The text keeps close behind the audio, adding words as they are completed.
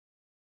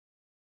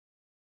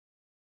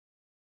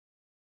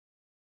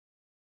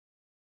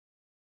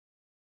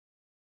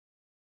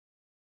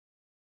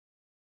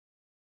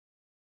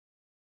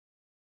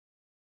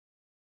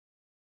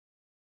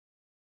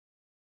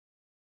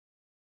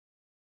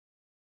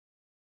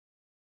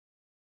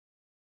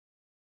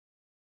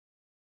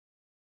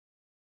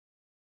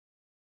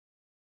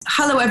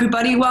Hello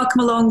everybody, welcome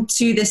along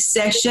to this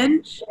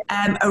session,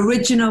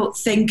 Original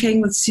Thinking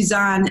with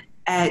Susanne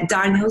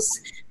Daniels.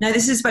 Now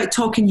this is about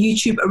talking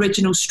YouTube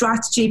original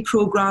strategy,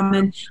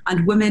 programming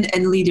and women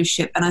in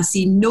leadership, and I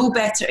see no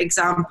better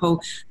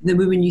example than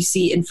the woman you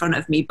see in front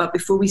of me. But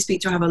before we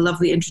speak to her, I have a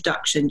lovely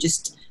introduction,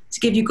 just to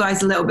give you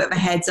guys a little bit of a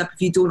heads up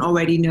if you don't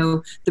already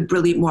know the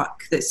brilliant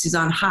work that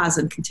Susanne has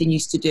and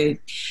continues to do.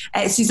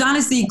 Susanne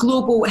is the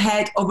global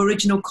head of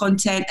original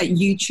content at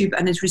YouTube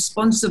and is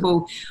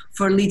responsible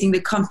for leading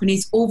the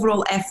company's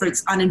overall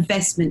efforts and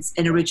investments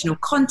in original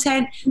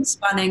content,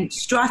 spanning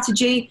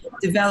strategy,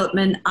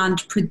 development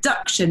and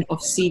production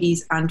of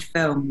series and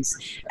films.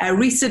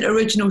 Recent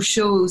original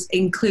shows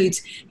include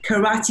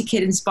Karate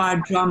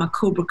Kid-inspired drama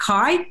Cobra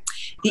Kai,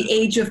 The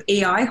Age of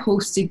AI,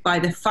 hosted by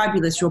the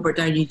fabulous Robert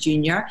Downey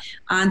Jr.,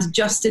 and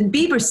Justin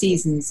Bieber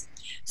seasons.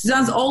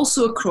 Susanne's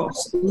also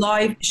across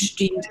live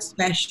streamed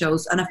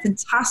specials and a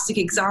fantastic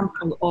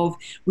example of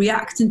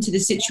reacting to the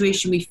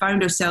situation we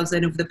found ourselves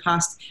in over the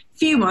past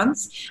few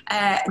months.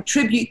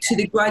 Tribute to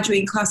the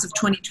graduating class of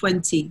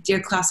 2020, Dear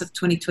Class of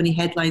 2020,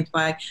 headlined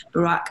by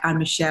Barack and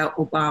Michelle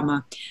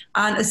Obama.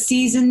 And a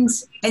seasoned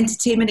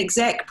entertainment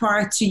exec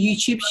prior to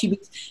YouTube, she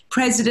was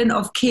president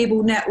of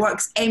cable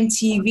networks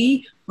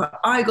MTV, where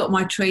I got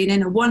my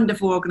training, a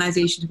wonderful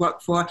organisation to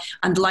work for,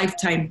 and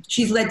Lifetime.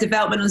 She's led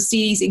development on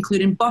series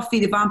including Buffy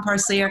the Vampire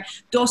Slayer,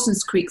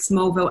 Dawson's Creek,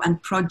 Smallville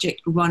and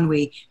Project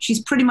Runway. She's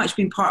pretty much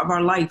been part of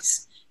our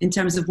lives in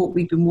terms of what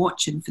we've been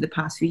watching for the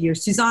past few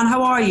years. Susanne,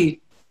 how are you?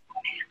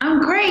 I'm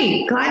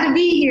great. Glad to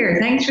be here.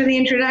 Thanks for the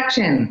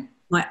introduction.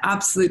 My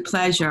absolute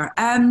pleasure.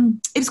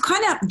 It's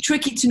kind of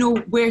tricky to know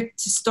where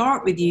to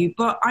start with you,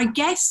 but I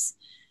guess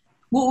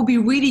what would be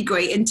really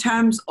great in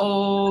terms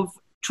of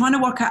trying to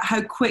work out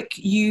how quick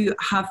you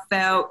have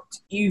felt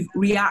you've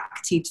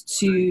reacted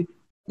to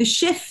the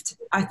shift,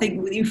 I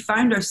think, that you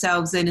found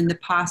ourselves in the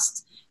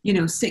past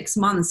 6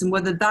 months, and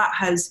whether that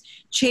has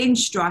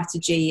changed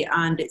strategy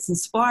and it's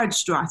inspired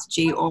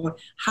strategy, or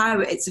how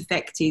it's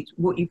affected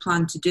what you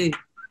plan to do.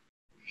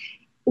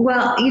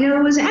 Well,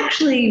 it was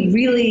actually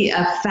really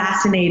a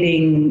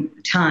fascinating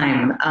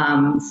time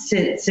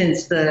since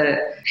the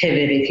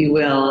pivot, if you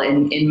will,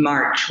 in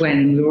March,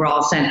 when we were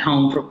all sent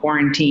home for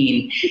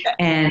quarantine.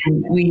 And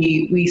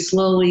we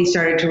slowly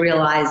started to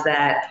realize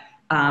that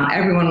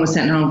everyone was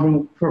sent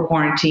home for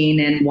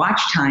quarantine, and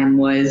watch time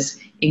was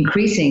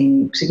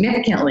increasing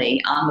significantly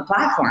on the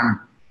platform.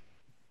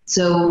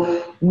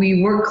 So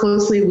we work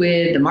closely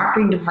with the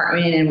marketing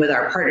department and with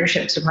our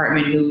partnerships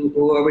department, who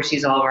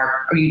oversees all of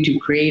our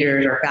YouTube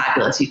creators, our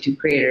fabulous YouTube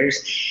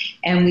creators.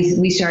 And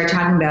we started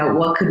talking about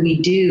what could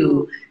we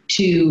do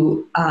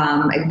to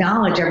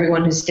acknowledge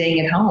everyone who's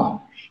staying at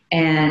home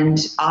and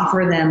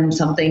offer them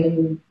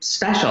something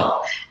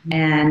special.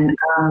 And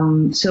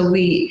so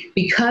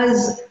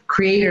because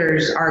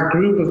creators are a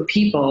group of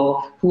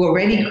people who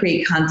already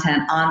create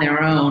content on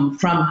their own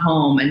from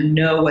home and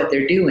know what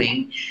they're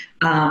doing,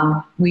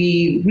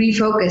 we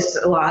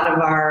refocused a lot of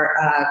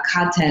our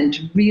content,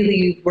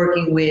 really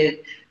working with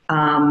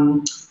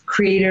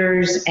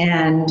creators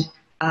and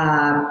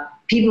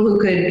people who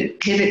could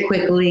pivot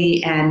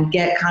quickly and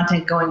get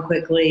content going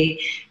quickly,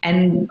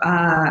 and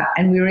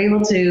we were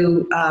able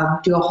to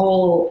do a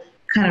whole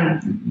kind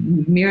of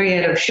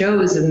myriad of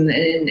shows and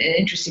an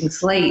interesting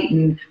slate,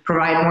 and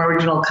provide more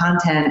original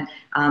content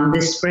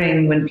this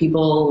spring when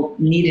people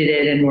needed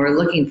it and were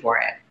looking for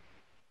it.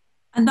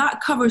 And that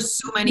covers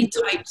so many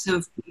types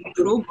of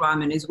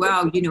programming as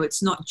well.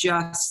 It's not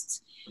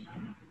just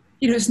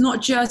it's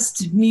not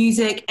just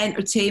music,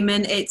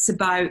 entertainment, it's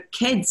about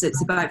kids,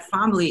 it's about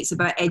family, it's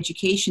about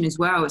education as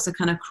well. It's a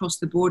kind of across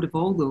the board of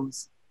all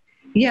those.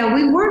 Yeah,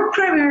 we work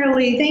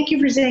primarily, thank you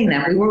for saying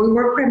that, we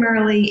work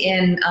primarily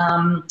in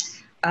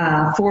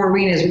 4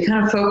 arenas. We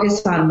kind of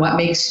focus on what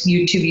makes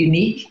YouTube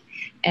unique,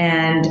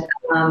 and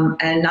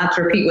not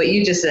to repeat what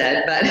you just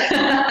said, but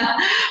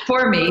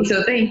for me,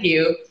 so thank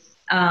you.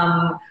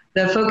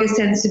 The focus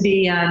tends to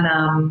be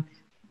on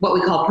what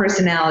we call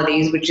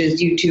personalities, which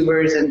is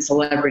YouTubers and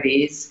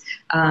celebrities,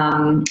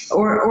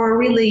 or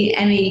really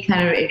any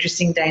kind of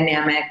interesting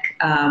dynamic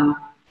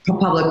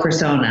public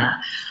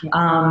persona.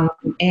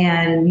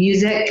 And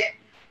music,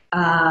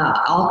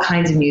 all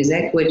kinds of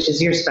music, which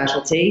is your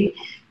specialty,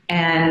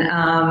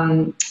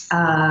 and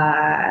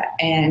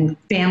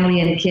family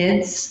and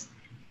kids,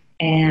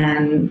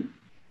 and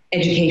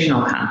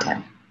educational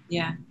content.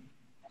 Yeah.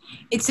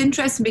 It's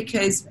interesting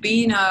because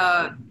being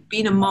a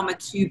mom of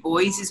 2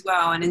 boys as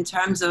well, and in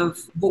terms of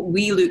what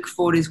we look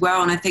for as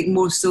well, and I think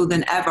more so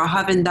than ever,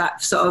 having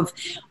that sort of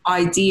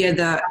idea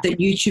that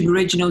YouTube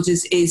Originals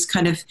is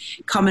kind of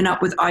coming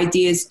up with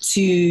ideas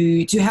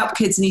to help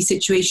kids in these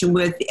situations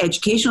with the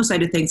educational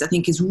side of things, I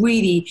think is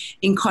really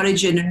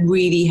encouraging and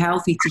really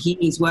healthy to hear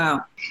as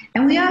well.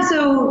 And we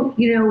also,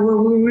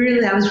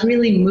 I was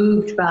really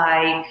moved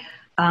by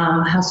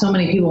how so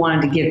many people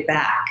wanted to give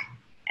back.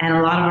 And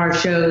a lot of our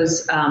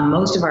shows,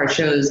 most of our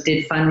shows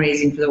did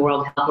fundraising for the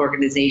World Health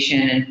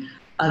Organization and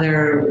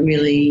other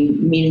really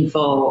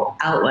meaningful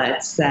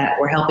outlets that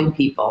were helping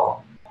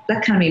people.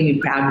 That kind of made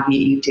me proud to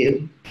be at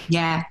YouTube.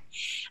 Yeah,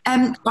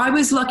 I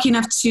was lucky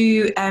enough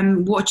to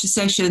watch a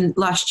session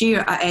last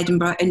year at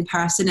Edinburgh in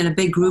person in a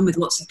big room with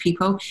lots of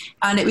people.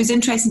 And it was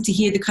interesting to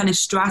hear the kind of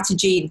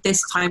strategy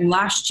this time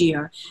last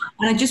year.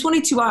 And I just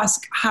wanted to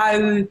ask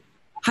how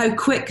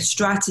quick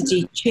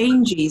strategy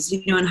changes,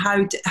 and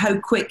how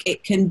quick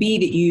it can be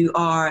that you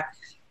are,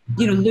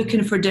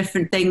 looking for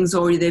different things,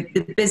 or the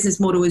business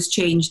model has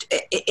changed.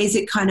 Is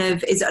it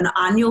an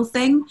annual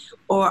thing,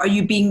 or are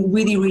you being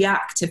really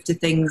reactive to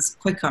things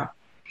quicker?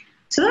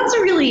 So that's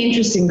a really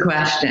interesting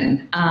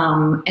question.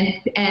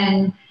 It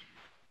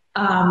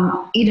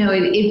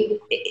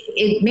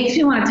makes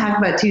me want to talk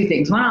about two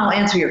things. One, I'll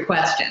answer your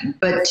question,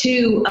 but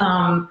two,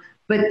 a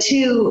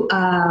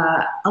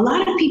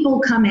lot of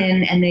people come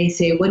in and they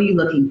say, what are you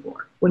looking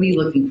for? What are you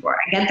looking for?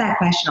 I get that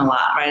question a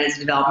lot, right, as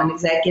a development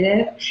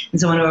executive and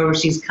someone who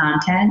oversees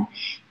content.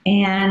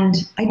 And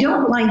I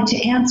don't like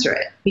to answer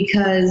it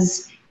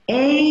because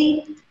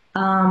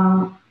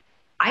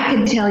I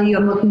could tell you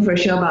I'm looking for a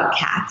show about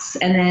cats,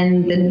 and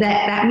then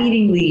that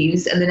meeting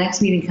leaves, and the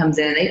next meeting comes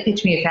in, and they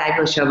pitch me a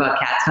fabulous show about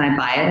cats, and I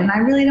buy it, and I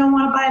really don't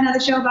want to buy another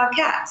show about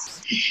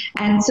cats.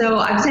 And so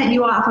I've sent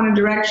you off on a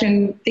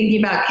direction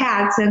thinking about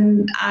cats,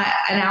 and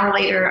an hour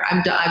later,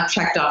 I've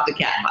checked off the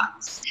cat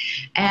box.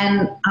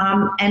 And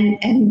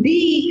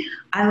B,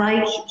 I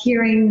like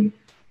hearing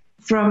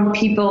from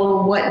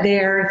people what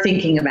they're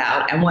thinking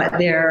about and what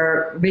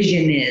their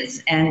vision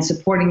is, and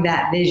supporting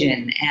that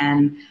vision.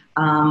 And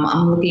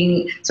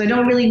so I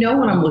don't really know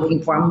what I'm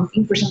looking for. I'm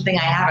looking for something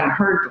I haven't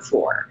heard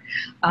before.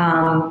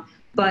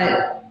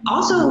 But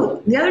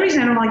also, the other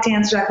reason I don't like to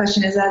answer that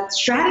question is that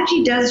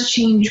strategy does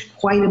change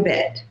quite a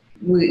bit.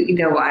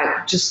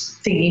 I just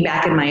thinking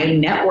back in my own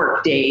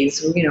network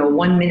days,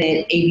 1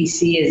 minute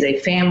ABC is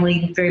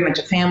very much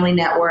a family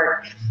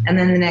network. And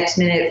then the next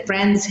minute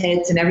Friends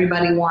hits and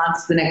everybody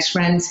wants the next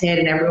Friends hit,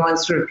 and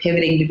everyone's sort of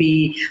pivoting to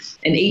be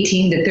an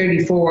 18 to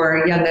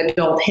 34 young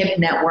adult hip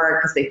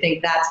network because they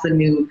think that's the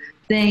new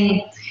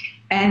thing.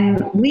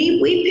 And we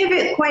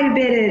pivot quite a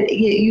bit at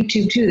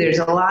YouTube too. There's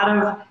a lot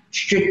of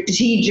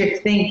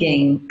strategic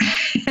thinking.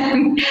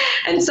 and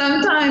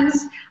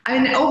sometimes,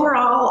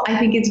 overall, I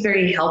think it's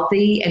very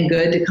healthy and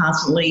good to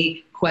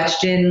constantly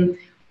question,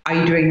 are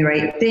you doing the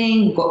right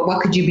thing?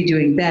 What could you be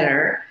doing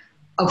better?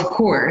 Of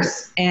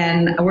course.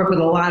 And I work with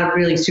a lot of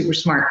really super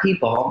smart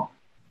people.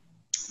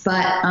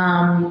 But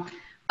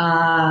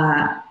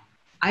I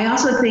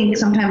also think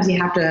sometimes you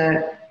have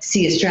to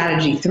see a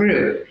strategy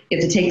through. You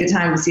have to take the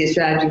time to see a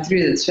strategy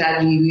through. The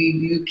strategy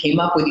you came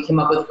up with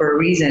for a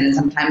reason. And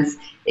sometimes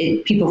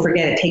people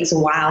forget it takes a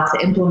while to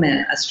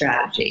implement a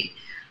strategy.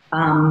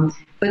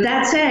 But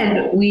that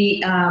said,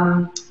 we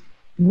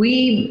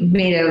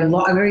made a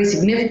very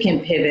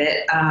significant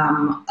pivot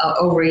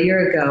over a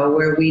year ago,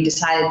 where we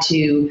decided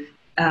to.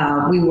 When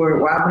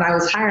I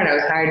was hired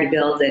to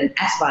build an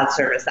SVOD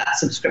service, that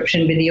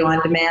subscription video on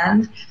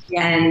demand.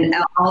 Yeah. And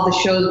all the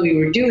shows we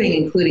were doing,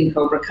 including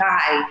Cobra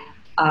Kai,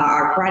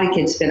 our Karate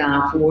Kid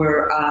spinoff,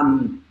 were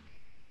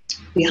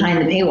behind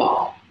the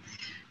paywall.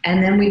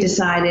 And then we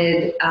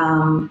decided,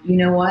 you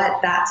know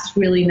what, that's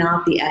really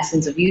not the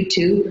essence of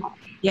YouTube.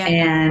 Yeah.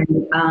 And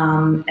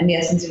the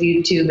essence of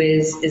YouTube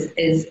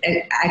is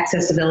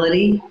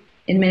accessibility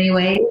in many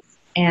ways,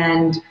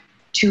 and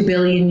 2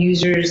 billion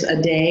users a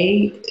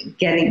day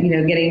getting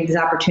this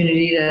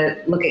opportunity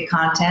to look at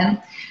content.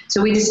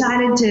 So we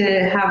decided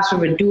to have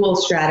sort of a dual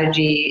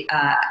strategy,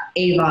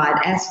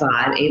 AVOD,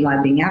 SVOD,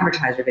 AVOD being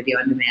advertiser video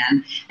on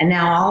demand. And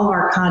now all of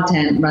our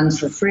content runs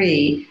for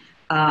free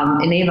in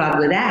AVOD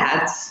with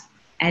ads.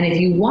 And if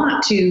you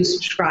want to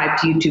subscribe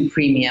to YouTube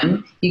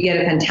Premium, you get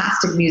a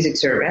fantastic music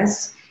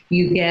service.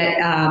 You get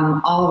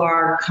all of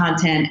our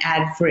content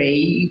ad-free.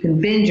 You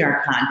can binge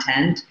our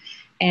content.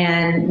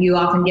 And you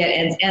often get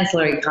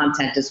ancillary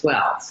content as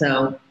well.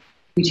 So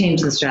we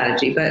changed the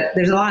strategy, but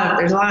there's a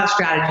lot of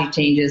strategy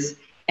changes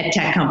at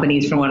tech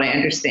companies, from what I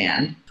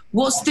understand.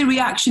 What's the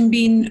reaction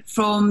been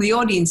from the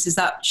audience? Has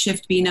that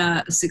shift been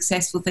a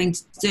successful thing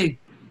to do?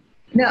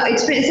 No,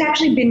 it's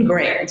actually been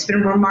great. It's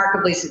been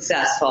remarkably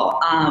successful,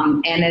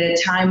 and at a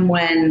time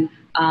when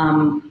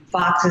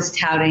Fox is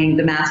touting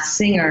The Masked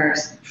Singer,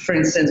 for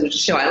instance, which is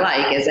a show I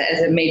like, as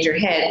a major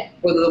hit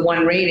with a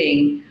 1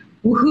 rating.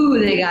 Woohoo!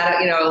 They got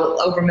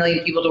over 1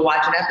 million people to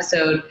watch an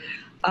episode.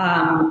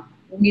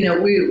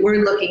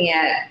 We're looking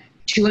at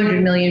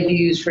 200 million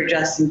views for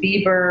Justin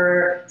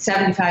Bieber,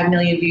 75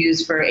 million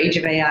views for Age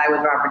of AI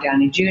with Robert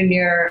Downey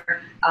Jr.,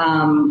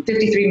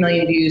 53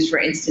 million views for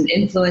Instant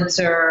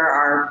Influencer,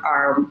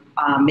 our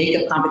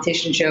makeup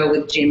competition show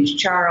with James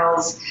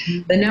Charles.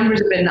 The numbers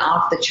have been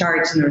off the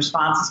charts, and the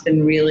response has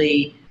been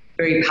really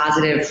very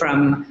positive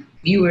from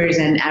viewers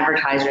and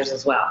advertisers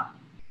as well.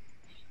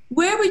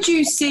 Where would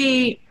you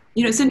say,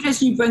 it's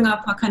interesting you bring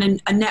up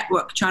a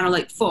network channel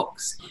like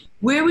Fox.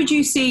 Where would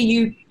you say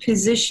you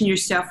position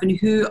yourself, and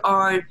who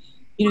are,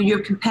 your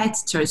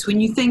competitors when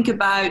you think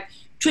about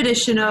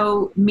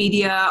traditional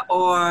media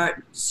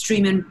or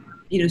streaming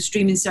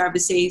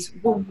services?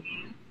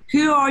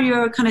 Who are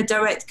your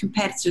direct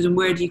competitors, and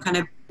where do you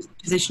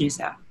position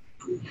yourself?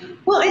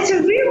 Well, it's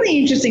a really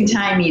interesting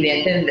time,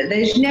 Edith, and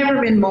there's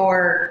never been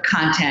more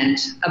content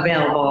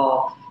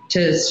available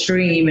to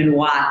stream and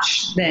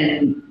watch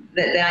than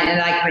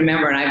that I can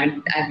remember.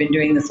 And I've been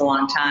doing this a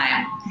long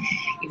time,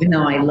 even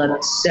though I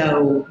look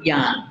so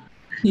young.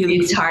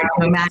 It's hard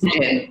to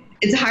imagine.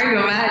 It's hard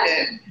to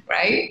imagine,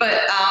 right?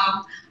 But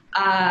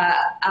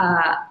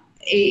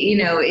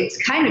it's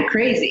kind of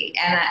crazy,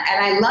 and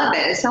I love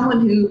it. As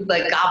someone who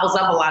like gobbles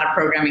up a lot of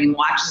programming and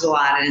watches a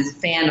lot and is a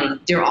fan of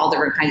all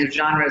different kinds of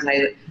genres,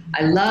 I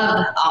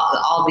love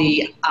all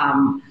the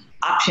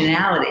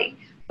optionality.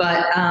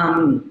 But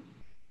how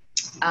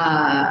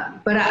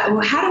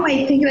do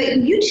I think about it?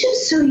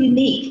 YouTube's so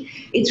unique.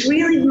 It's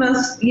really the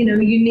most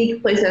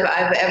unique place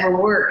I've ever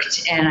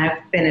worked, and I've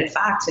been at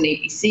Fox and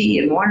ABC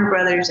and Warner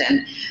Brothers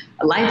and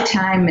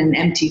Lifetime and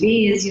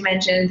MTV, as you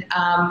mentioned,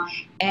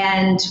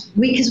 and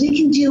because we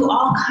can do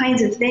all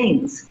kinds of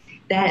things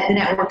that the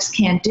networks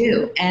can't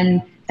do,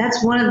 and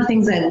that's one of the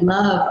things I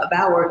love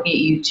about working at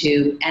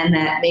YouTube, and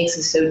that makes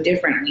us so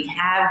different. We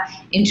have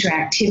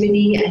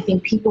interactivity. I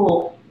think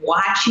people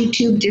watch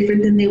YouTube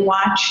different than they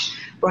watch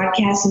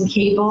broadcast and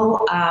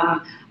cable,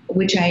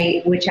 which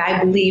I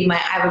believe I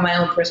have my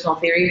own personal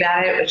theory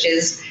about it, which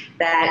is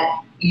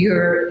that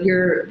you're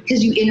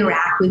because you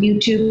interact with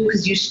YouTube,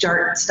 because you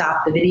start and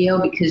stop the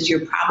video, because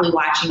you're probably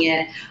watching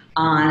it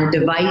on a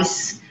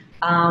device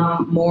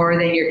more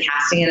than you're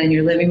casting it in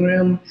your living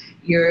room.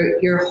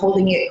 You're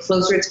holding it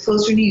closer. It's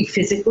closer to you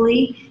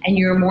physically, and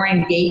you're more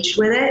engaged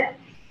with it.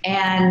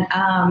 And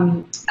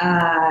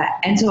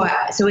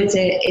so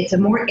it's a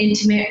more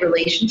intimate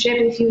relationship,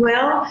 if you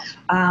will,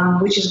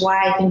 which is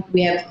why I think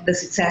we have the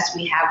success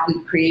we have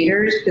with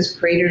creators, because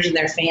creators and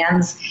their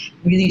fans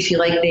really feel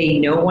like they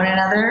know one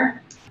another.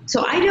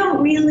 So I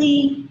don't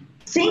really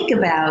think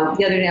about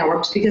the other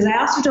networks, because I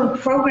also don't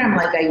program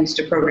like I used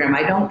to program.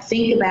 I don't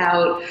think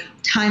about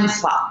time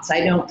slots.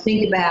 I don't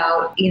think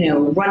about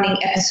running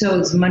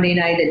episodes Monday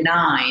night at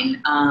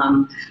 9.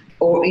 I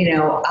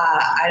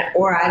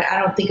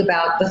don't think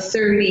about the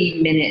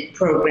 30-minute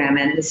program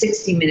and the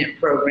 60-minute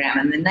program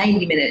and the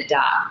 90-minute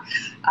doc,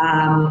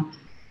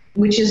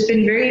 which has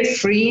been very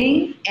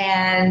freeing.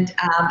 And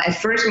at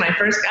first, when I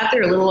first got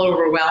there, a little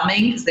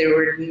overwhelming, because they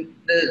were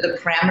the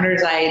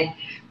parameters I'd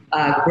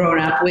grown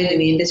up with in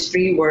the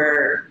industry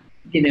were,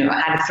 I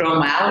had to throw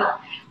them out.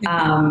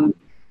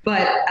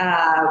 But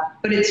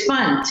it's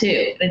fun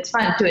too.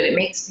 It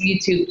makes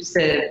YouTube just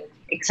an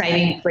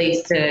exciting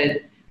place to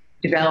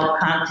develop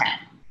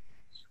content.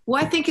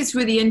 Well, I think it's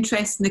really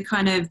interesting, the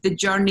kind of the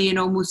journey, and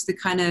almost the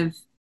kind of,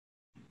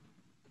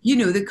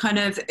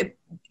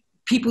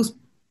 people's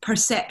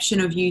perception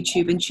of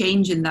YouTube, and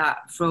changing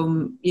that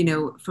from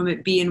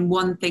it being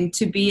one thing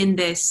to being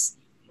this,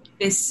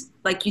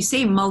 like you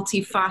say,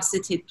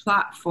 multifaceted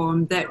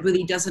platform that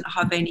really doesn't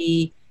have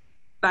any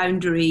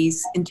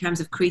boundaries in terms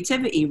of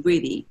creativity,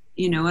 really,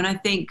 and I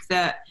think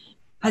that,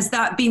 has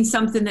that been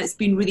something that's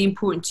been really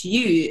important to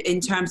you in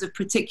terms of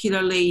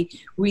particularly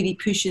really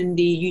pushing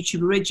the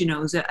YouTube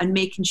originals and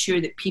making sure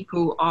that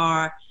people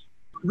are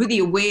really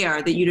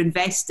aware that you're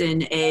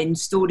investing in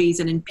stories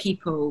and in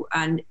people,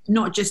 and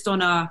not just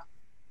on a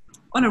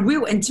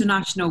real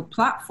international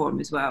platform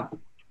as well?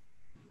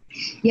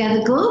 Yeah,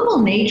 the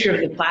global nature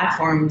of the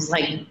platform is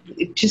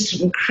just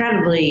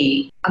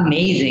incredibly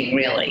amazing,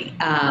 really,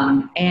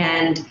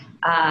 and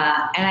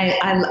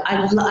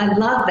I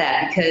love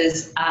that,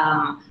 because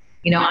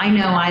I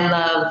know I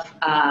love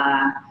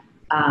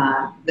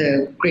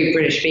the Great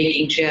British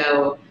Baking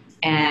Show,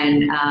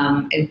 and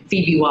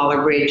Phoebe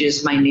Waller-Bridge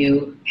is my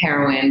new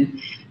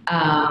heroine,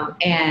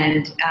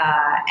 and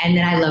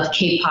then I love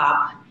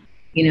K-pop,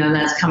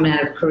 that's coming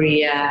out of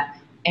Korea.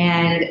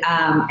 And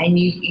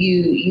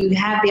you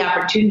have the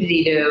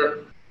opportunity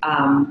to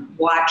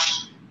watch,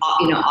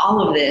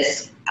 all of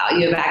this.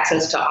 You have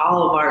access to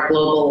all of our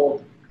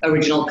global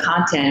original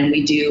content, and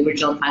we do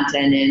original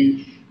content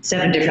in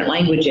 7 different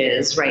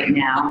languages right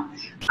now,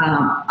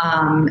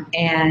 and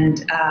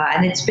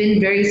it's been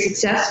very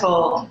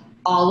successul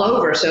all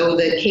over. So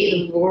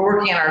we're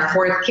working on our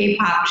 4th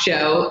K-pop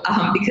show,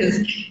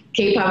 because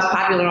K-pop's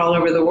popular all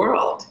over the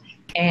world.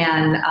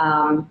 And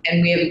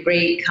we have a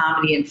great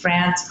comedy in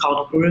France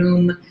called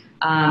Groom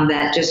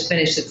that just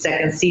finished its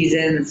 2nd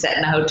season and set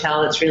in a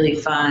hotel. It's really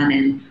fun.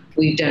 And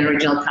we've done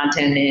original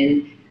content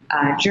in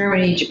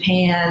Germany,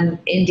 Japan,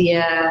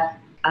 India.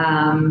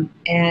 And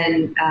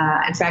in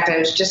fact, I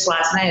was just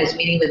last night, I was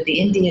meeting with the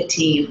India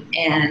team,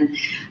 and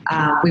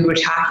we were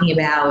talking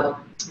about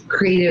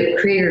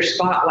Creator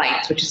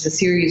Spotlights, which is a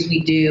series we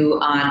do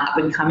on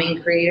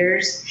up-and-coming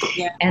creators.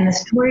 Yeah. And the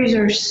stories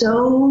are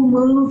so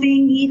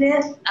moving,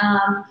 Edith,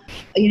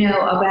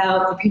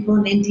 about the people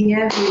in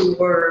India who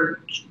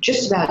were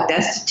just about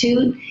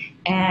destitute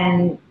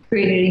and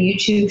created a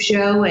YouTube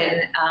show,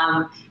 and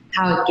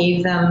how it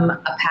gave them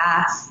a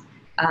path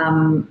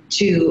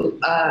to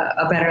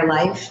a better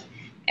life.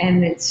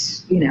 And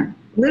it's,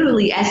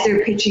 literally, as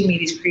they're pitching me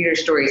these creator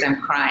stories,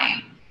 I'm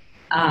crying.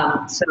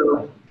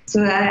 So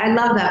I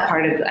love that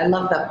part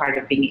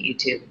of being at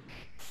YouTube.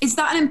 Is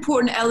that an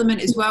important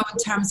element as well in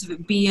terms of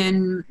it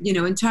being, you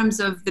know, in terms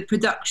of the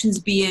productions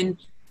being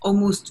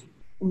almost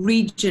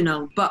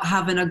regional but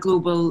having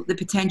the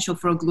potential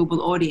for a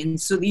global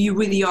audience, so that you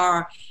really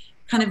are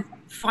kind of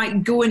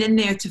going in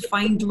there to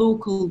find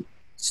local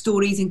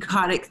stories and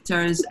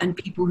characters and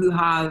people who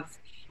have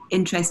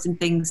interesting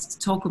things to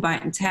talk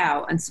about and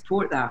tell and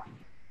support that?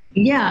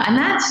 Yeah, and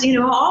that's, you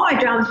know, all my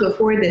jobs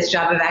before this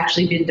job have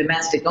actually been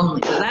domestic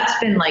only. So that's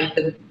been like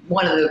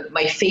one of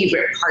my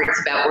favorite parts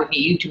about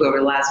working at YouTube over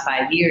the last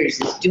 5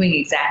 years, is doing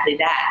exactly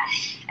that.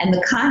 And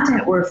the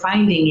content we're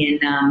finding in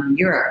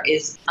Europe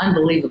is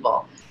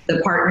unbelievable.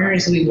 The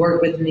partners we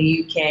work with in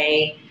the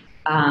UK,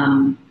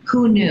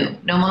 who knew?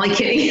 No, I'm only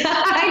kidding.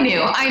 I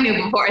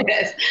knew before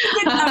this.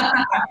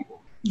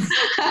 There's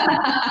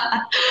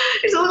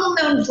a little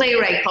known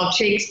playwright called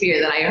Shakespeare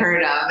that I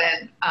heard of,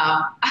 and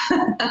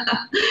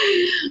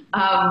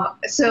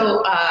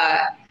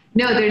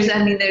no, there's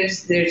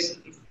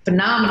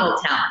phenomenal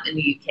talent in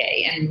the UK,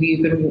 and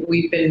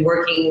we've been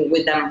working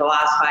with them for the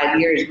last 5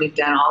 years. We've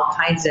done all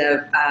kinds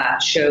of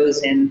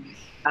shows, and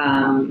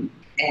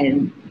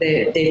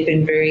they've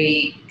been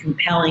very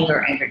compelling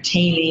or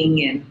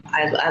entertaining, and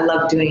I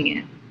love doing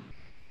it.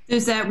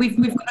 We've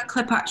got a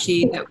clip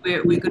actually that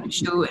we're going to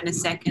show in a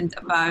second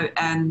about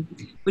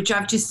which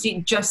I've just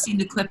seen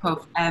the clip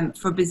of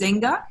for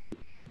Bazinga.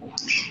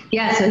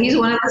 Yeah, so he's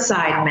one of the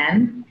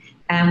sidemen,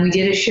 and we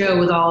did a show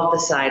with all of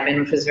the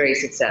sidemen, which was very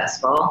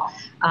successful.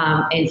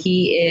 And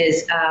he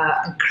is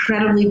an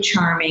incredibly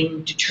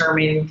charming,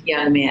 determined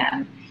young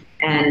man,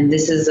 and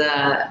this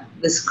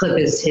clip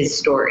is his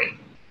story.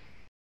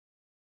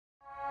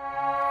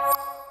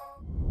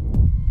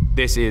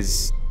 This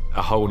is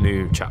a whole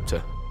new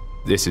chapter.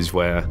 This is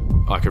where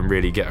I can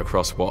really get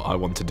across what I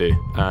want to do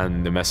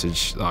and the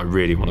message that I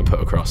really want to put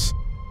across,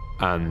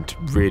 and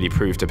really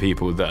prove to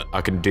people that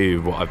I can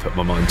do what I put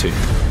my mind to.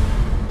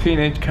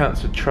 Teenage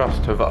Cancer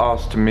Trust have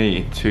asked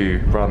me to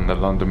run the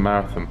London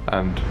Marathon,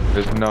 and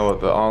there's no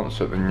other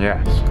answer than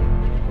yes.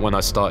 When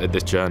I started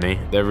this journey,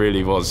 there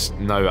really was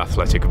no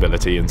athletic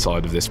ability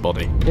inside of this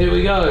body. Here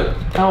we go.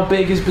 How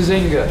big is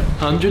Bazinga?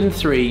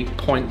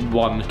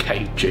 103.1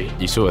 kg.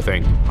 You sort of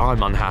think,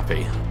 I'm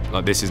unhappy.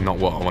 Like, this is not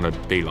what I want to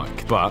be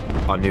like. But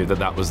I knew that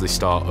that was the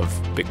start of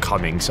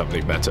becoming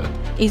something better.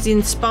 He's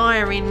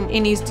inspiring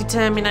in his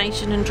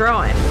determination and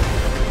drive.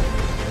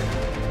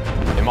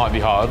 It might be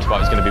hard,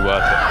 but it's going to be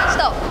worth it.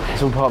 Stop.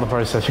 It's all part of the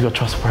process. You've got to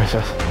trust the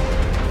process.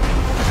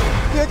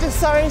 You're just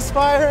so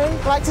inspiring,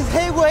 like to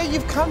hear where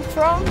you've come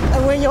from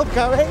and where you're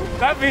going.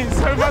 That means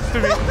so much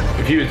to me.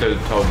 If you had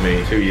told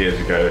me 2 years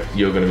ago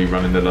you're going to be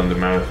running the London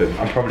Marathon,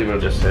 I probably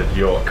would have just said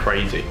you're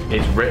crazy.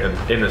 It's written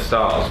in the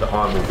stars that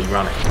I will be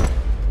running.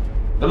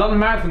 The London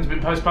Marathon's been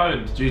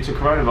postponed due to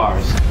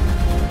coronavirus.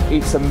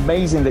 It's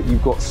amazing that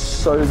you've got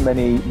so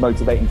many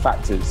motivating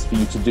factors for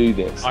you to do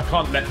this. I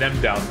can't let them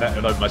down, let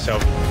alone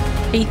myself.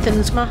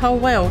 Ethan's my whole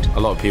world. A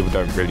lot of people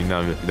don't really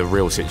know the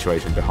real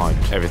situation behind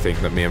everything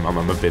that me and my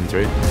mum have been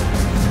through.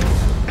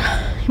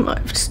 You might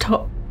have to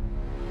stop.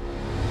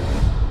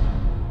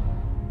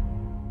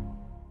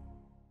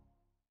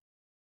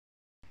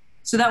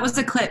 So that was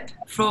the clip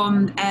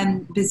from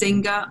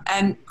Bazinga.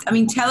 I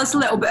mean, tell us a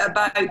little bit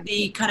about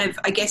the kind of,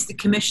 I guess, the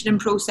commissioning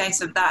process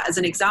of that as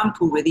an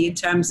example, really, in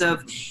terms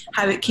of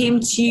how it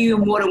came to you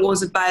and what it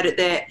was about it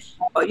that,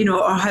 you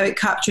know, or how it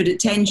captured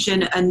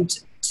attention and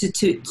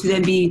to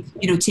then be,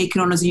 you know,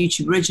 taken on as a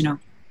YouTube original.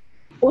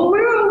 Well,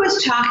 we're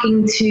always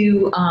talking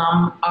to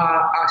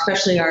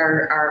especially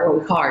our what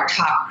we call our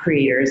top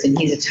creators, and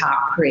he's a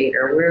top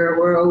creator.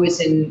 We're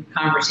always in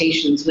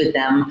conversations with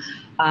them,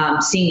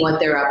 seeing what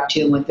they're up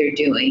to and what they're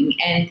doing.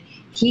 And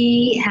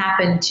he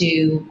happened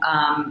to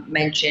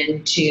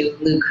mention to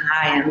Luke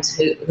Hyams,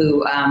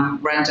 who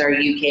runs our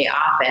UK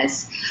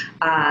office,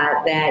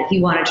 that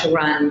he wanted to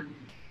run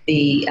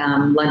the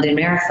London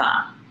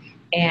Marathon.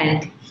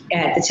 And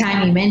at the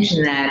time he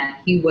mentioned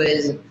that, he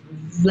was,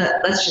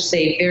 let's just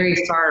say, very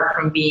far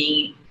from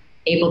being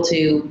able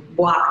to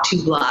walk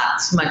 2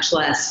 blocks, much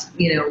less,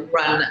 you know,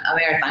 run a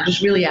marathon,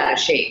 just really out of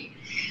shape.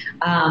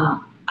 So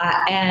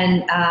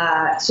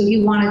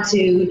he wanted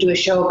to do a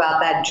show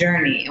about that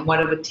journey and what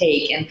it would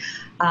take. And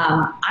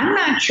I'm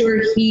not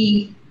sure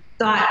he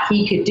thought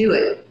he could do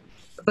it,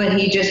 but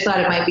he just thought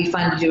it might be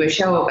fun to do a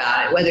show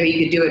about it, whether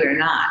he could do it or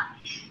not.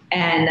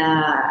 And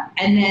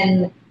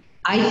then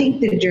I think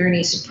the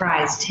journey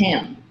surprised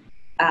him,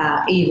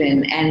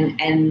 even,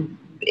 and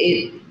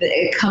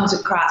it comes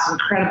across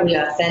incredibly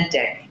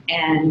authentic,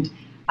 and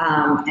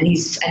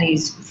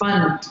he's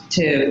fun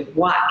to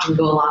watch and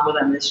go along with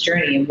on this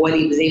journey and what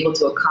he was able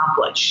to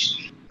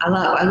accomplish. I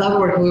love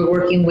working. We're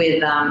working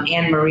with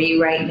Anne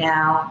Marie right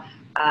now.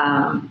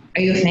 Are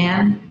you a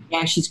fan?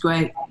 Yeah, she's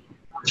great.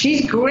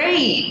 She's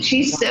great.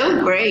 She's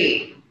so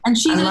great. And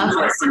she's an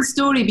interesting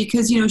story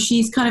because, you know,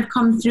 she's kind of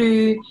come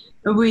through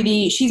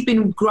she's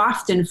been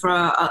grafting for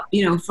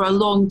a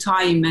long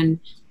time, and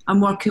I'm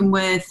working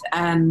with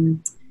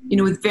you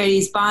know, with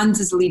various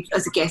bands as a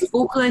guest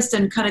vocalist,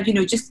 and kind of, you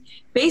know, just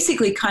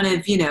basically kind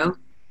of, you know,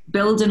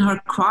 building her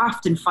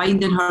craft and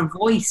finding her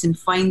voice and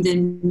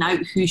finding out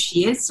who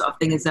she is, sort of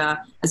thing, as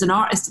an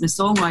artist and a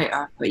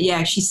songwriter. But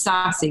yeah, she's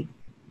sassy.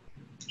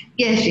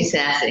 Yeah, she's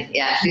sassy.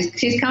 Yeah,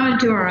 she's coming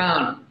to her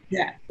own.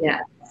 Yeah. Yeah.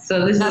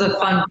 So this is a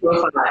fun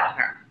profile of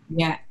her.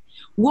 Yeah.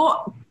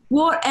 What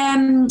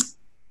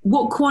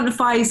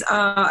quantifies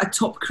a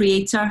top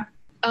creator?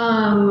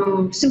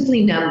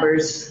 Simply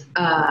numbers.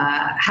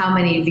 How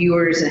many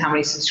viewers and how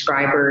many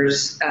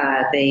subscribers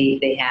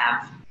they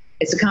have.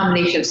 It's a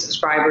combination of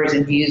subscribers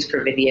and views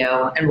per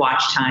video and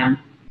watch time.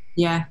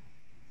 Yeah.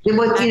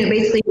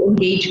 Basically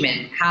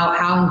engagement.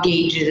 How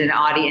engaged is an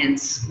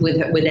audience with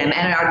them,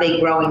 and are they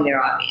growing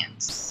their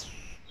audience?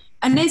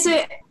 And is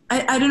it?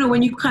 I don't know,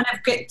 when you kind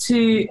of get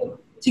to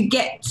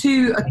get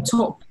to a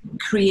top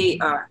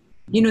creator,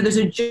 there's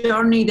a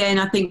journey then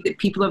I think that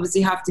people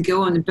obviously have to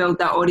go on and build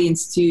that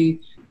audience to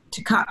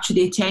capture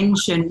the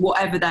attention,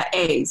 whatever that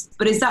is.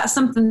 But is that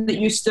something that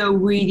you're still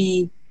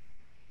really,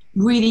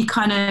 really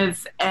kind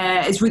of,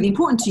 is really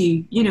important to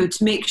you,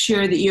 to make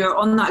sure that you're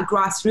on that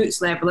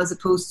grassroots level as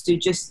opposed to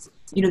just,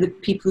 the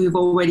people who've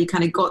already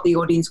kind of got the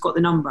audience, got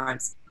the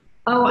numbers?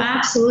 Oh,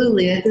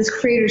 absolutely. This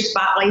creator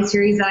spotlight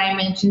series that I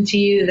mentioned to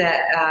you,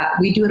 that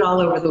we do it all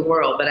over the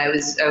world, but I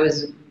was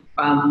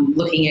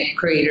looking at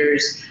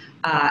creators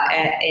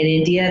in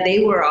India.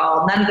 They were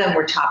none of them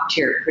were top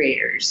tier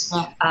creators.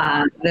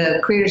 The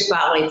creator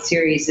spotlight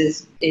series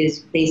is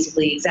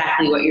basically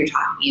exactly what you're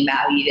talking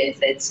about, Edith.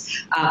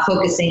 It's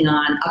focusing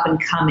on up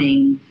and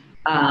coming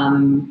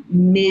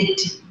mid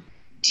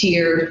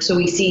tier. So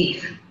we see,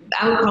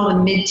 I would call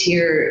them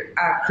mid-tier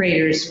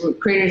creators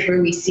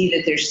where we see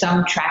that there's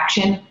some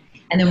traction,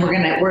 and then we're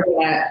gonna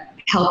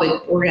help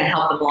them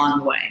along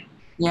the way.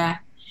 Yeah,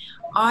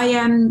 I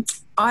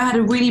had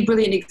a really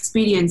brilliant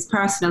experience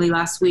personally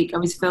last week. I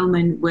was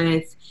filming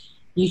with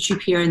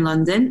YouTube here in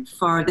London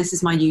for This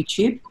Is My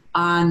YouTube,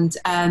 and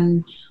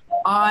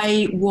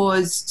I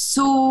was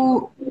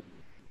so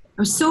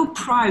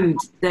proud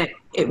that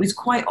it was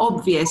quite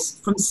obvious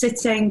from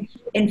sitting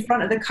in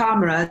front of the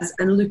cameras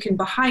and looking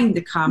behind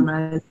the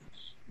cameras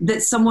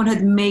that someone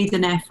had made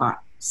an effort.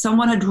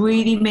 Someone had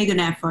really made an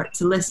effort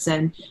to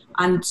listen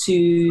and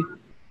to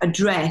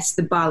address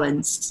the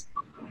balance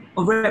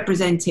of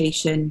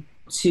representation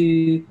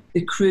to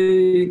the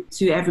crew,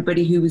 to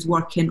everybody who was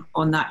working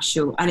on that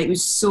show. And it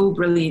was so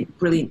brilliant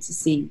to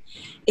see.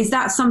 Is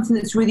that something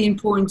that's really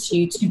important to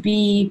you, to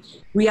be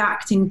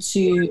reacting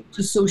to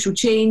social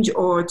change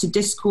or to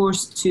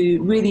discourse,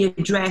 to really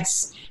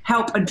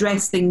help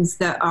address things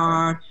that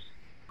are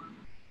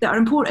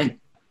important?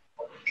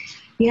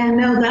 Yeah,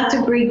 no, that's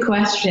a great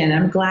question.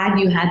 I'm glad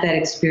you had that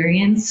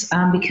experience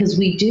because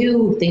we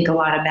do think a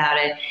lot about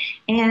it.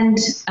 And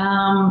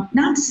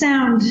not to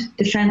sound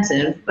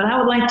defensive, but I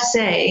would like to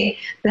say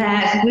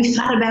that we've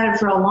thought about it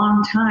for a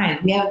long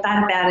time. We have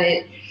thought about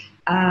it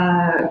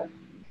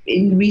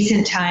in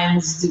recent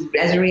times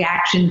as a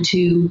reaction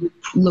to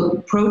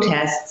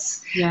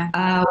protests.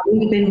 Yeah.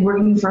 We've been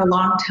working for a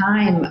long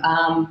time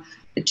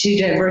to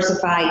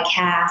diversify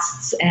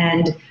casts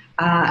and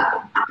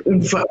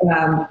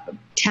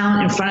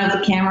talent in front of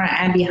the camera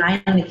and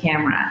behind the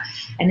camera.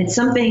 And it's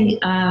something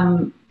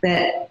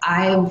that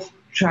I've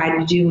tried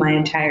to do my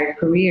entire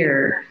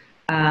career.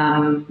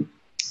 And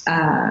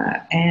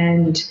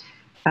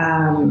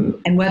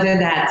whether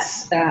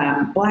that's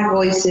Black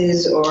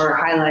voices or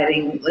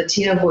highlighting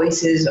Latino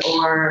voices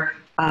or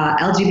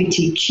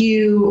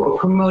LGBTQ or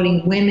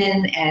promoting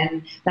women,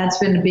 and that's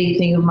been a big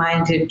thing of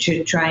mine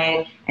to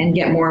try and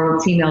get more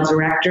female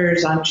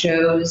directors on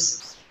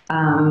shows.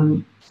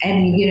 And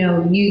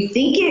you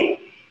think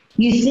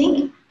it's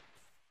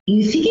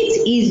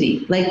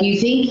easy. Like, you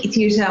think to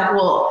yourself,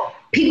 well,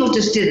 people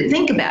just didn't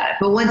think about it,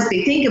 but once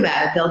they think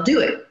about it, they'll do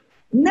it.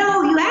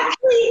 No, you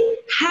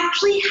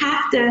actually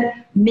have to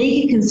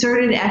make a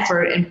concerted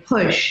effort and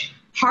push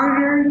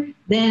harder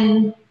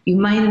than you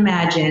might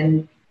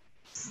imagine.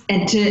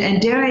 And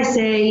dare I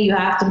say, you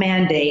have to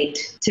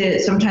mandate to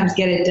sometimes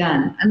get it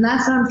done. And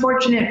that's an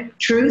unfortunate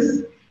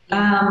truth,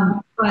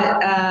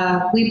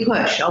 but we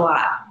push a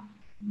lot.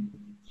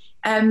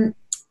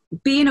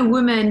 Being a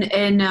woman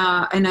in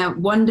a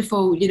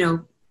wonderful,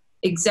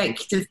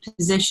 executive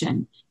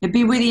position, it'd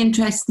be really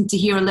interesting to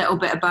hear a little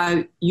bit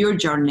about your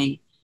journey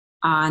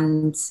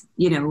and,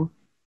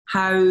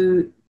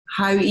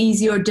 how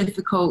easy or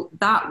difficult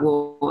that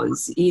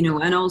was,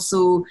 and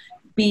also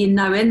being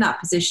now in that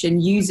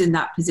position, using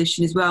that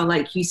position as well,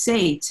 like you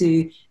say,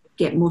 to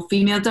get more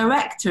female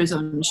directors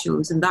on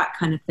shows and that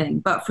kind of thing.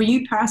 But for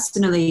you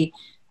personally,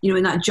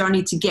 in that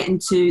journey to get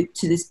into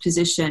this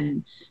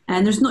position,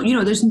 and there's not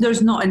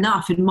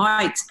enough in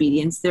my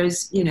experience.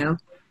 There's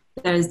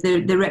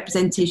the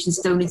representation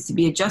still needs to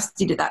be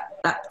adjusted at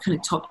that kind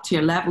of top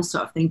tier level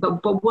sort of thing.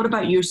 But what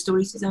about your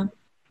story, Susanne?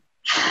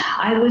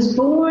 I was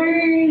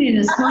born in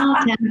a small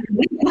town.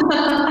 We don't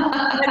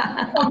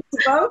have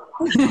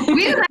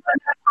enough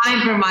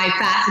time for my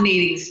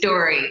fascinating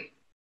story.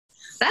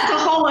 That's a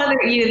whole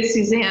other Edith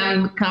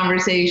Susanne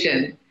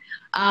conversation.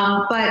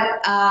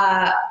 But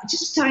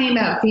just talking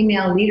about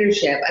female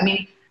leadership, I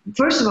mean,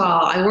 first of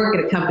all, I work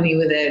at a company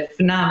with a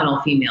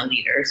phenomenal female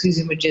leader.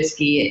 Susan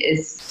Wojcicki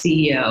is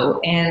CEO.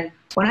 And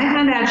when I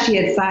found out she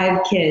had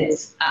 5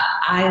 kids,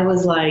 I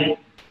was like,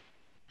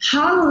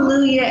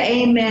 hallelujah,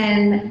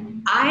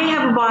 amen. I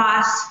have a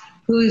boss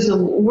who's a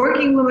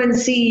working woman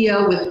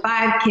CEO with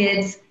 5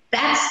 kids.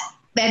 That's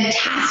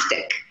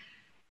fantastic.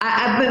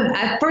 I've been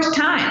first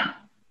time.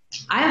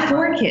 I have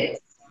 4 kids,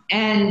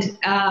 and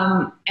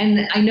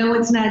I know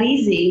it's not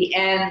easy,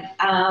 and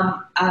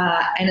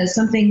it's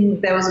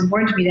something that was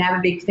important to me to have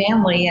a big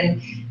family,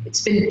 and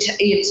it's been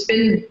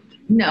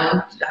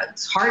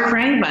it's hard for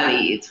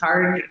anybody. It's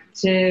hard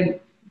to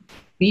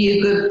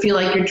feel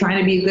like you're trying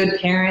to be a good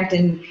parent,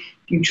 and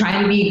you're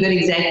trying to be a good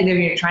executive,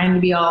 and you're trying to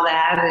be all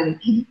that,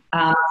 and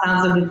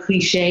sounds like a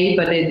cliche,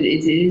 but it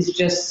is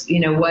just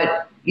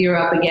what you're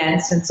up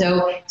against. And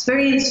so it's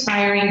very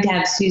inspiring to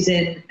have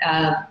Susan,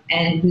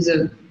 and who's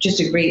just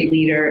a great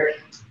leader,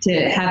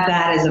 to have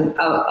that as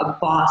a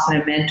boss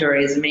and a mentor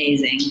is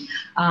amazing.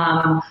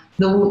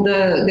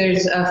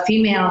 There's a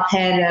female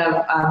head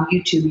of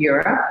YouTube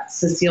Europe,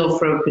 Cecile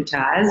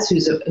Frocutaz,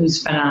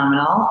 who's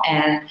phenomenal.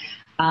 And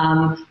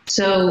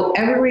so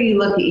everywhere you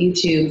look at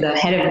YouTube, the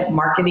head of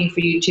marketing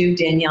for YouTube,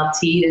 Danielle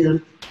Teed, is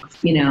a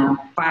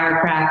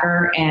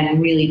firecracker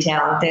and really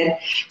talented.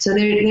 So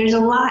there's a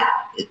lot.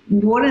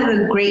 One of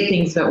the great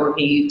things about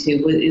working at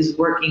YouTube is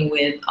working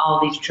with all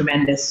these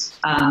tremendous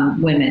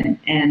women.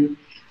 And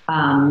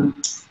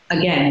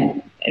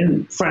again,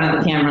 in front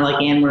of the camera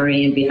like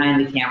Anne-Marie, and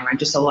behind the camera,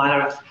 just a lot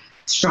of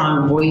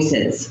strong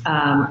voices.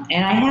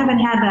 And I haven't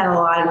had that a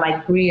lot in my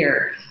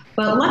career.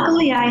 But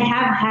luckily, I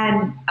have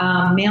had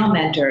male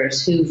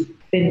mentors who've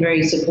been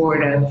very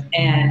supportive.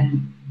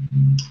 And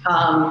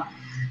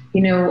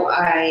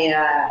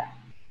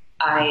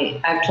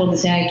I've told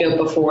this anecdote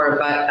before,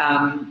 but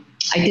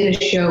I did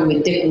a show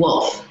with Dick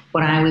Wolf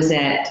when I was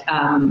at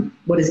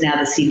what is now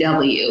the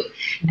CW.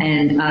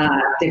 And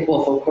Dick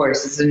Wolf, of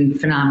course, is a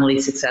phenomenally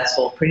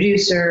successful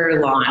producer,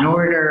 Law and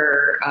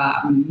Order,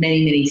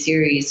 many, many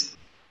series.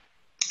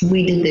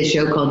 We did this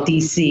show called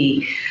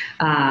DC,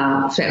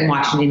 set in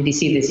Washington,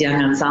 DC, this young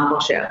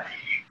ensemble show.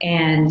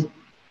 And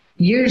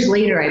years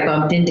later, I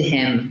bumped into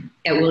him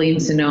at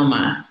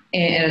Williams-Sonoma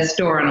at a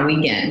store on a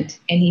weekend.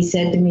 And he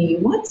said to me,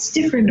 "What's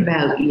different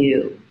about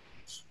you?"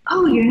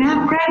 "Oh, you're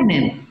not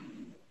pregnant."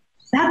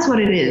 That's what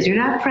it is. You're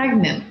not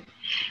pregnant.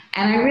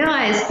 And I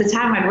realized the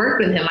time I'd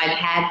worked with him, I'd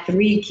had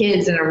 3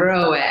 kids in a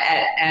row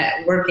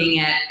at working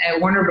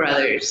at Warner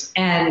Brothers.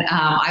 And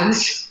I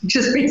was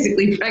just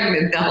basically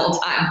pregnant the whole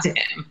time to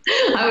him.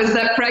 I was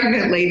that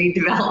pregnant lady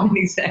development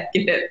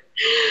executive.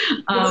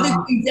 What did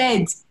you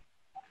did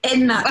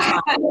in that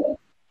time?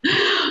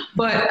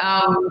 But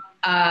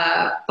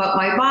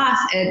my boss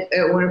at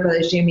Warner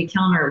Brothers, Jamie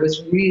Kellner,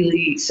 was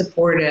really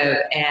supportive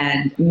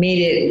and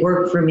made it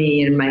work for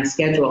me in my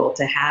schedule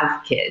to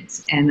have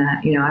kids. And,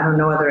 I don't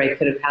know whether I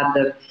could have had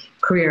the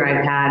career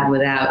I've had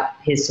without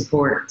his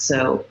support.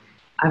 So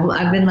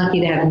I've been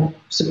lucky to have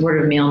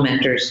supportive male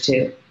mentors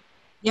too.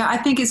 Yeah, I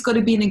think it's got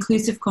to be an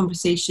inclusive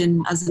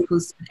conversation as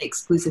opposed to an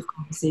exclusive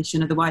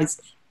conversation. Otherwise,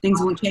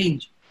 things won't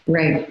change.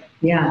 Right.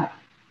 Yeah.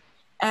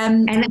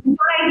 And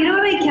you know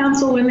what I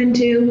counsel women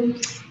to?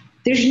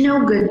 There's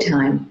no good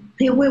time.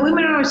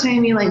 Women are always saying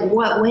to me, like,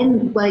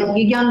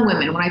 young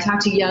women, when I talk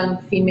to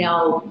young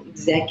female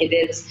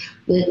executives,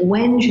 like,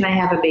 when should I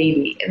have a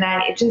baby? And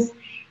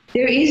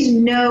there is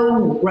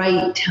no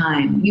right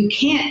time. You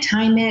can't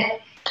time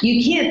it.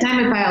 You can't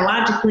time it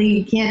biologically.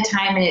 You can't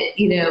time it,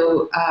 in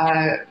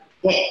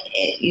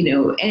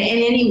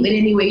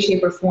any way,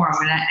 shape, or form.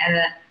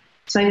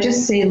 So I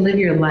just say, live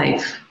your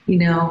life,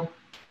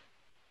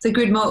 It's a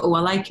good motto. I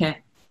like it.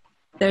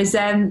 There's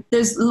a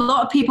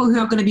lot of people who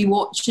are going to be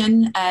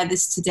watching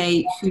this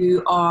today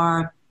who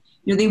are,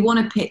 they want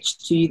to pitch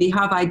to you. They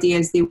have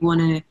ideas. They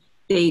want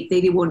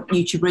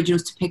YouTube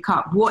Originals to pick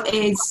up.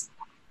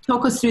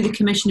 Talk us through the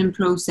commissioning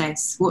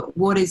process.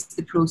 What is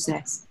the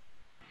process?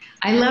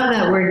 I love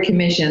that word,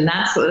 commission.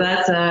 That's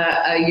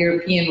a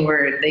European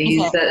word. They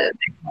use that.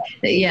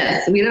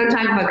 Yes, we don't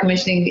talk about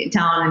commissioning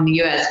talent in the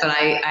U.S., but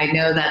I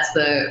know that's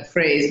the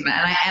phrase, and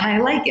I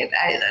like it.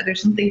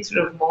 There's something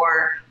sort of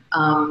more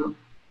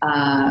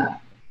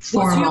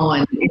formal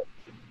and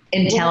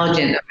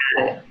intelligent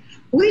about it.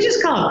 We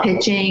just call it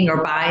pitching or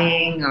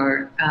buying,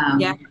 or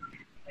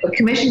but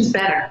commission's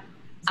better.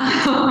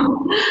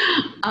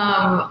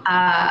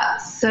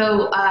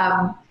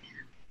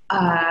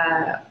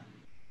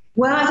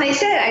 Well, as I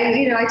said,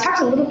 I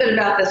talked a little bit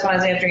about this when I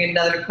was answering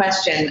another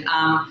question.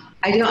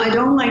 I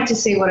don't like to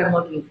say what I'm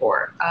looking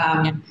for,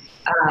 but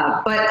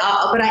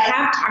I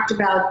have talked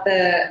about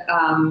the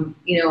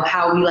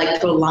how we like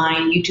to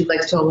align.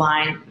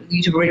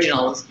 YouTube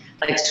Originals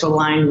likes to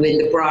align with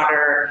the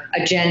broader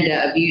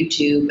agenda of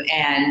YouTube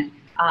and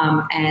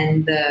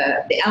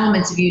the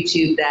elements of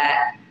YouTube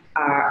that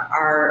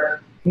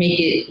are make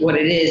it what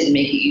it is and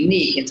make it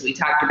unique. And so we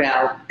talked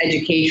about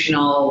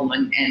educational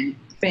and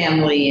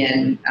family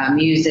and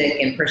music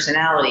and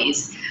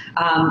personalities.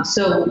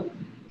 So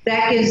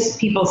that gives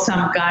people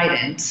some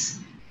guidance.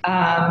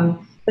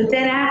 But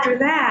then after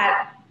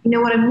that,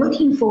 what I'm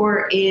looking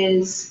for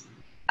is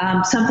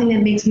something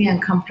that makes me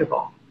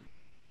uncomfortable.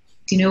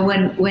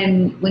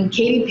 When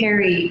Katy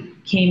Perry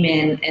came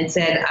in and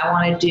said, I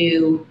want to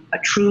do a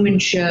Truman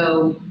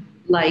Show,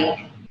 like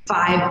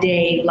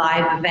 5-day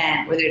live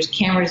event where there's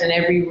cameras in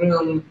every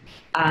room,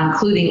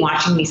 including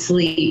watching me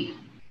sleep,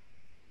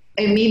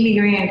 it made me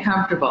very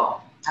uncomfortable.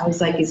 I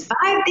was like, is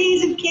 5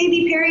 days of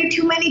Katy Perry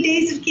too many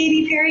days of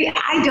Katy Perry?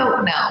 I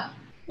don't know.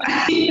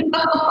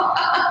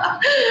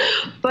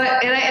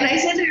 But I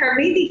said to her,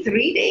 maybe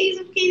 3 days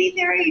of Katy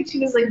Perry? And she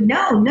was like,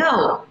 no.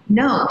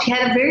 She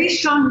had a very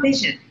strong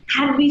vision.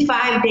 Had to be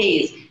 5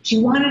 days. She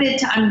wanted it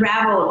to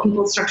unravel and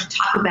people start to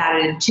talk about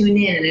it and tune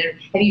in and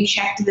have you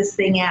checked this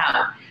thing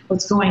out?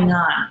 What's going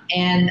on?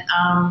 And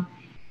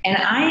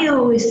I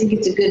always think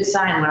it's a good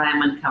sign when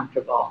I'm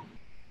uncomfortable.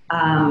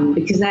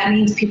 Because that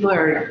means people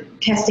are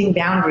testing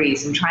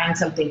boundaries and trying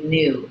something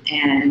new.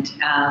 And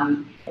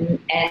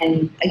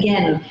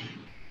again,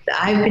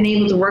 I've been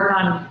able to work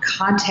on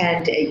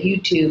content at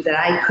YouTube that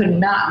I could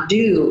not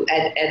do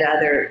at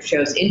other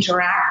shows.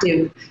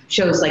 Interactive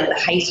shows like The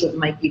Heist with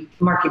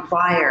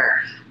Markiplier,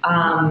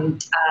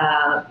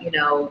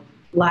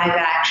 live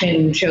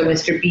action show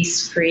Mr.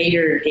 Beast's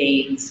Creator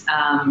Games.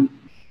 I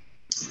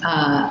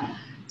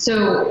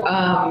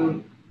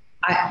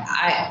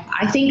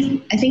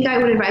think I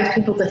would advise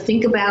people to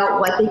think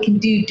about what they can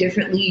do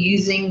differently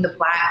using the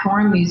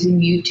platform, using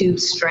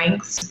YouTube's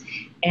strengths,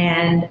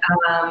 and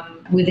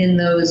within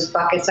those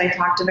buckets I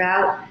talked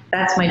about.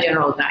 That's my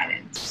general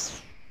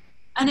guidance.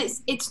 And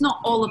it's not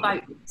all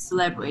about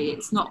celebrity.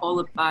 It's not all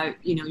about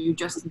your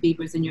Justin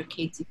Biebers and your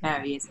Katy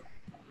Perry, is it?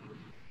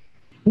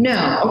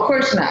 No, of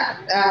course not.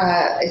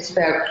 It's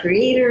about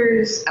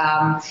creators.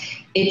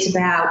 It's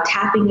about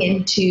tapping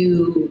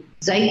into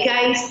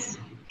zeitgeist.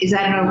 Is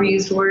that an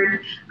overused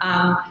word?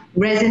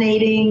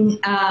 Resonating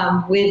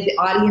with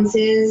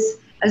audiences.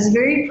 I was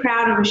very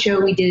proud of a show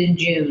we did in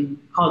June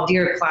called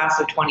Dear Class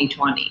of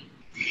 2020.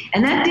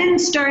 And that didn't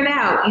start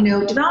out,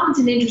 development's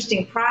an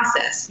interesting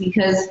process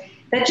because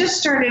that just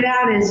started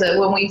out as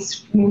when we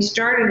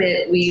started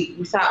it, we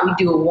thought we'd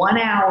do a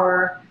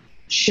 1-hour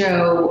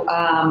show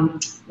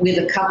with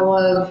a couple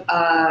of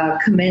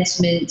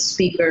commencement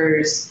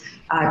speakers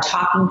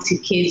talking to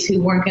kids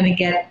who weren't going to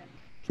get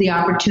the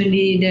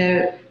opportunity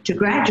to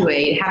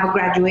graduate, have a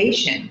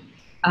graduation,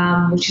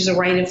 which is a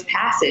rite of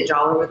passage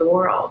all over the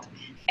world.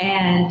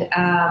 And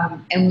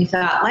we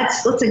thought,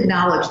 let's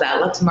acknowledge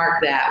that, let's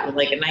mark that with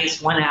like a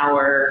nice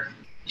 1-hour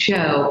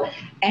show.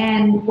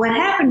 And what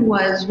happened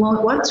was,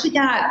 once we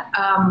got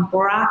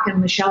Barack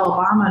and Michelle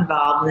Obama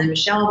involved, and then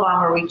Michelle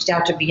Obama reached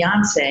out to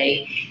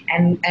Beyonce,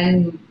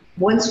 and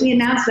once we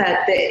announced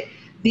that,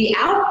 the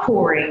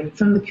outpouring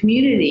from the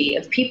community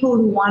of people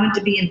who wanted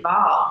to be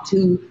involved,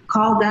 who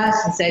called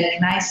us and said,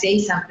 can I say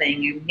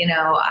something? And,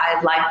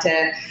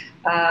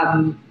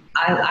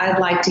 I'd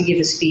like to give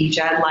a speech.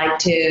 I'd like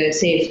to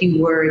say a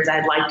few words.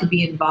 I'd like to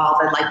be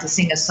involved. I'd like to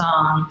sing a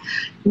song.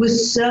 It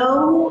was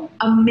so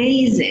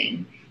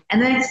amazing.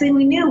 And the next thing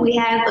we knew, we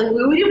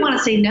didn't want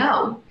to say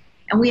no.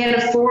 And we had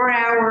a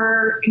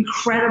 4-hour,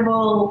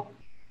 incredible,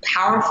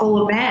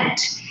 powerful event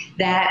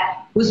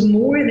that was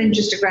more than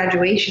just a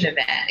graduation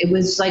event. It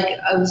was like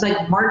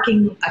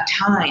marking a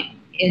time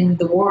in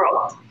the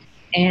world.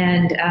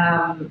 And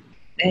it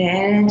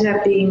ended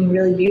up being a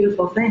really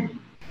beautiful thing.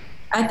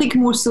 I think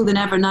more so than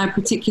ever now,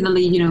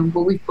 particularly,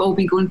 what we've all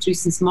been going through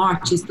since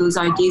March is those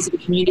ideas of a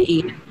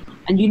community,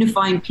 and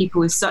unifying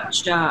people is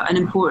such an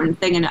important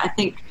thing. And I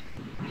think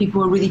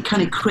people are really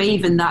kind of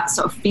craving that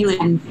sort of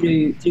feeling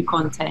through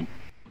content.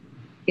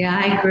 Yeah,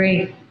 I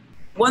agree.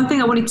 One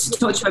thing I wanted to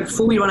touch about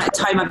before we run out of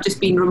time, I've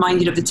just been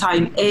reminded of the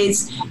time,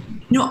 is,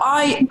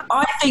 I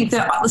think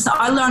that, listen,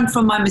 I learned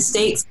from my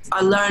mistakes.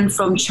 I learned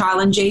from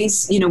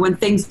challenges, when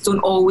things don't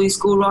always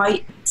go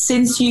right.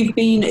 Since you've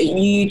been at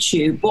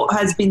YouTube, what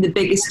has been the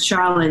biggest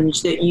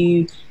challenge that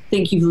you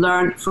think you've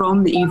learned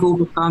from, that you've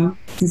overcome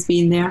since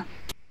being there?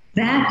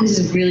 That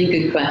is a really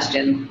good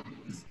question.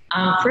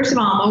 First of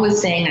all, I'm always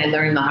saying I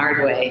learned the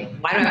hard way.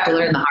 Why do I have to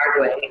learn the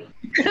hard way?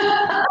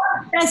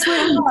 That's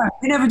what we learn.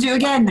 We never do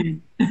again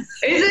then. Is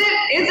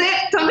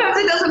it? Sometimes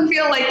it doesn't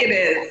feel like it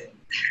is.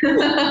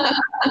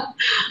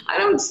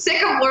 I'm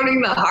sick of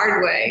learning the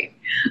hard way.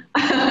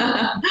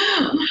 I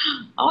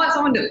want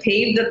someone to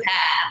pave the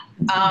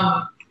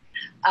path.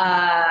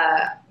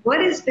 What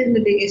has been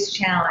the biggest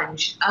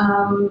challenge?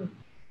 I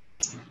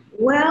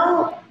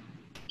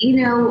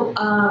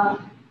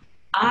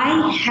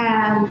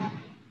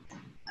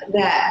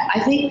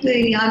think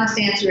the honest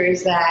answer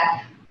is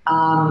that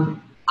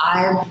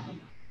I've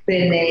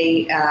been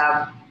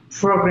a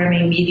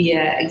programming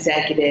media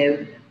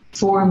executive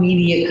for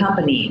media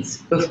companies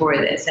before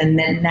this, and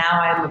then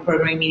now I'm a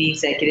programming media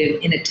executive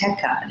in a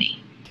tech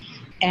company,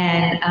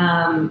 and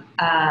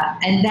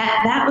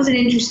that was an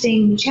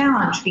interesting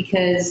challenge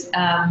because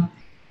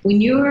when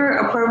you're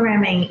a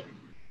programming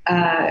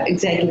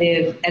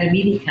executive at a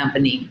media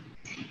company,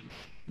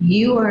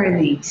 you are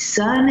the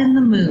sun and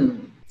the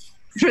moon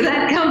for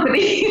that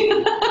company,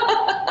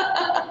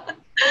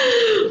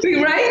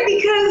 right?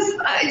 Because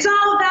it's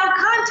all about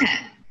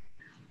content.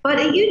 But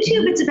at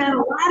YouTube, it's about a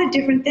lot of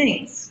different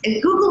things.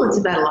 At Google, it's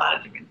about a lot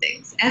of different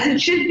things, as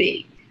it should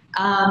be.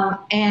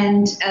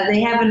 And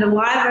they have a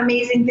lot of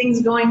amazing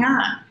things going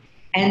on.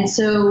 And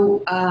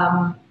so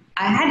I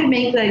had to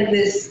make like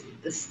this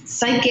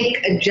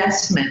psychic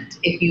adjustment,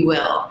 if you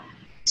will,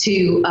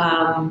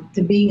 to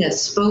being a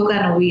spoke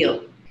on a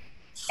wheel.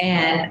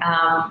 And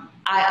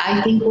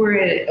I think we're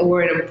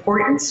an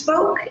important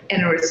spoke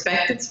and a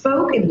respected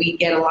spoke, and we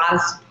get a lot of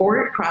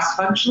support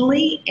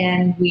cross-functionally,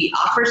 and we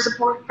offer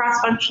support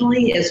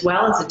cross-functionally as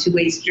well. It's a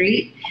two-way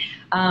street.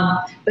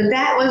 But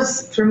that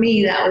was, for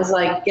me, that was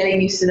like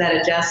getting used to that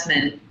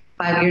adjustment.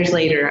 5 years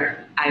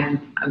later,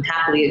 I'm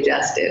happily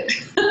adjusted.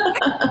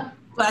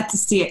 Glad to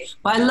see it.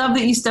 But I love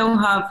that you still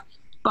have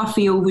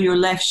Buffy over your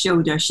left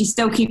shoulder. She's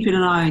still keeping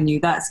an eye on you.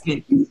 That's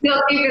good. She's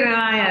still keeping an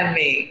eye on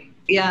me.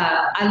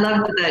 Yeah, I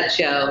loved that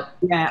show.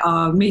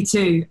 Yeah, me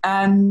too.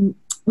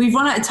 We've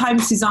run out of time,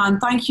 Susanne.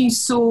 Thank you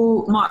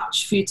so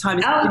much for your time.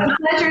 It was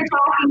a pleasure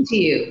talking to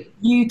you.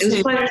 You too. It was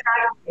a pleasure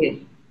talking to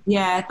you.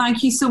 Yeah,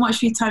 thank you so much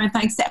for your time, and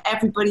thanks to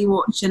everybody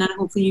watching, and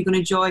hopefully you're going to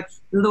enjoy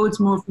loads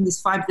more from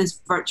this fabulous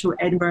virtual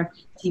Edinburgh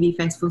TV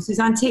Festival.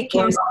 Susanne, take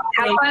care. Have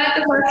fun at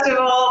the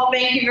festival.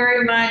 Thank you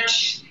very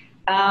much.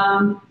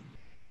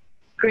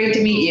 Great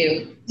to meet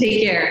you.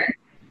 Take care.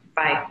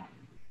 Bye.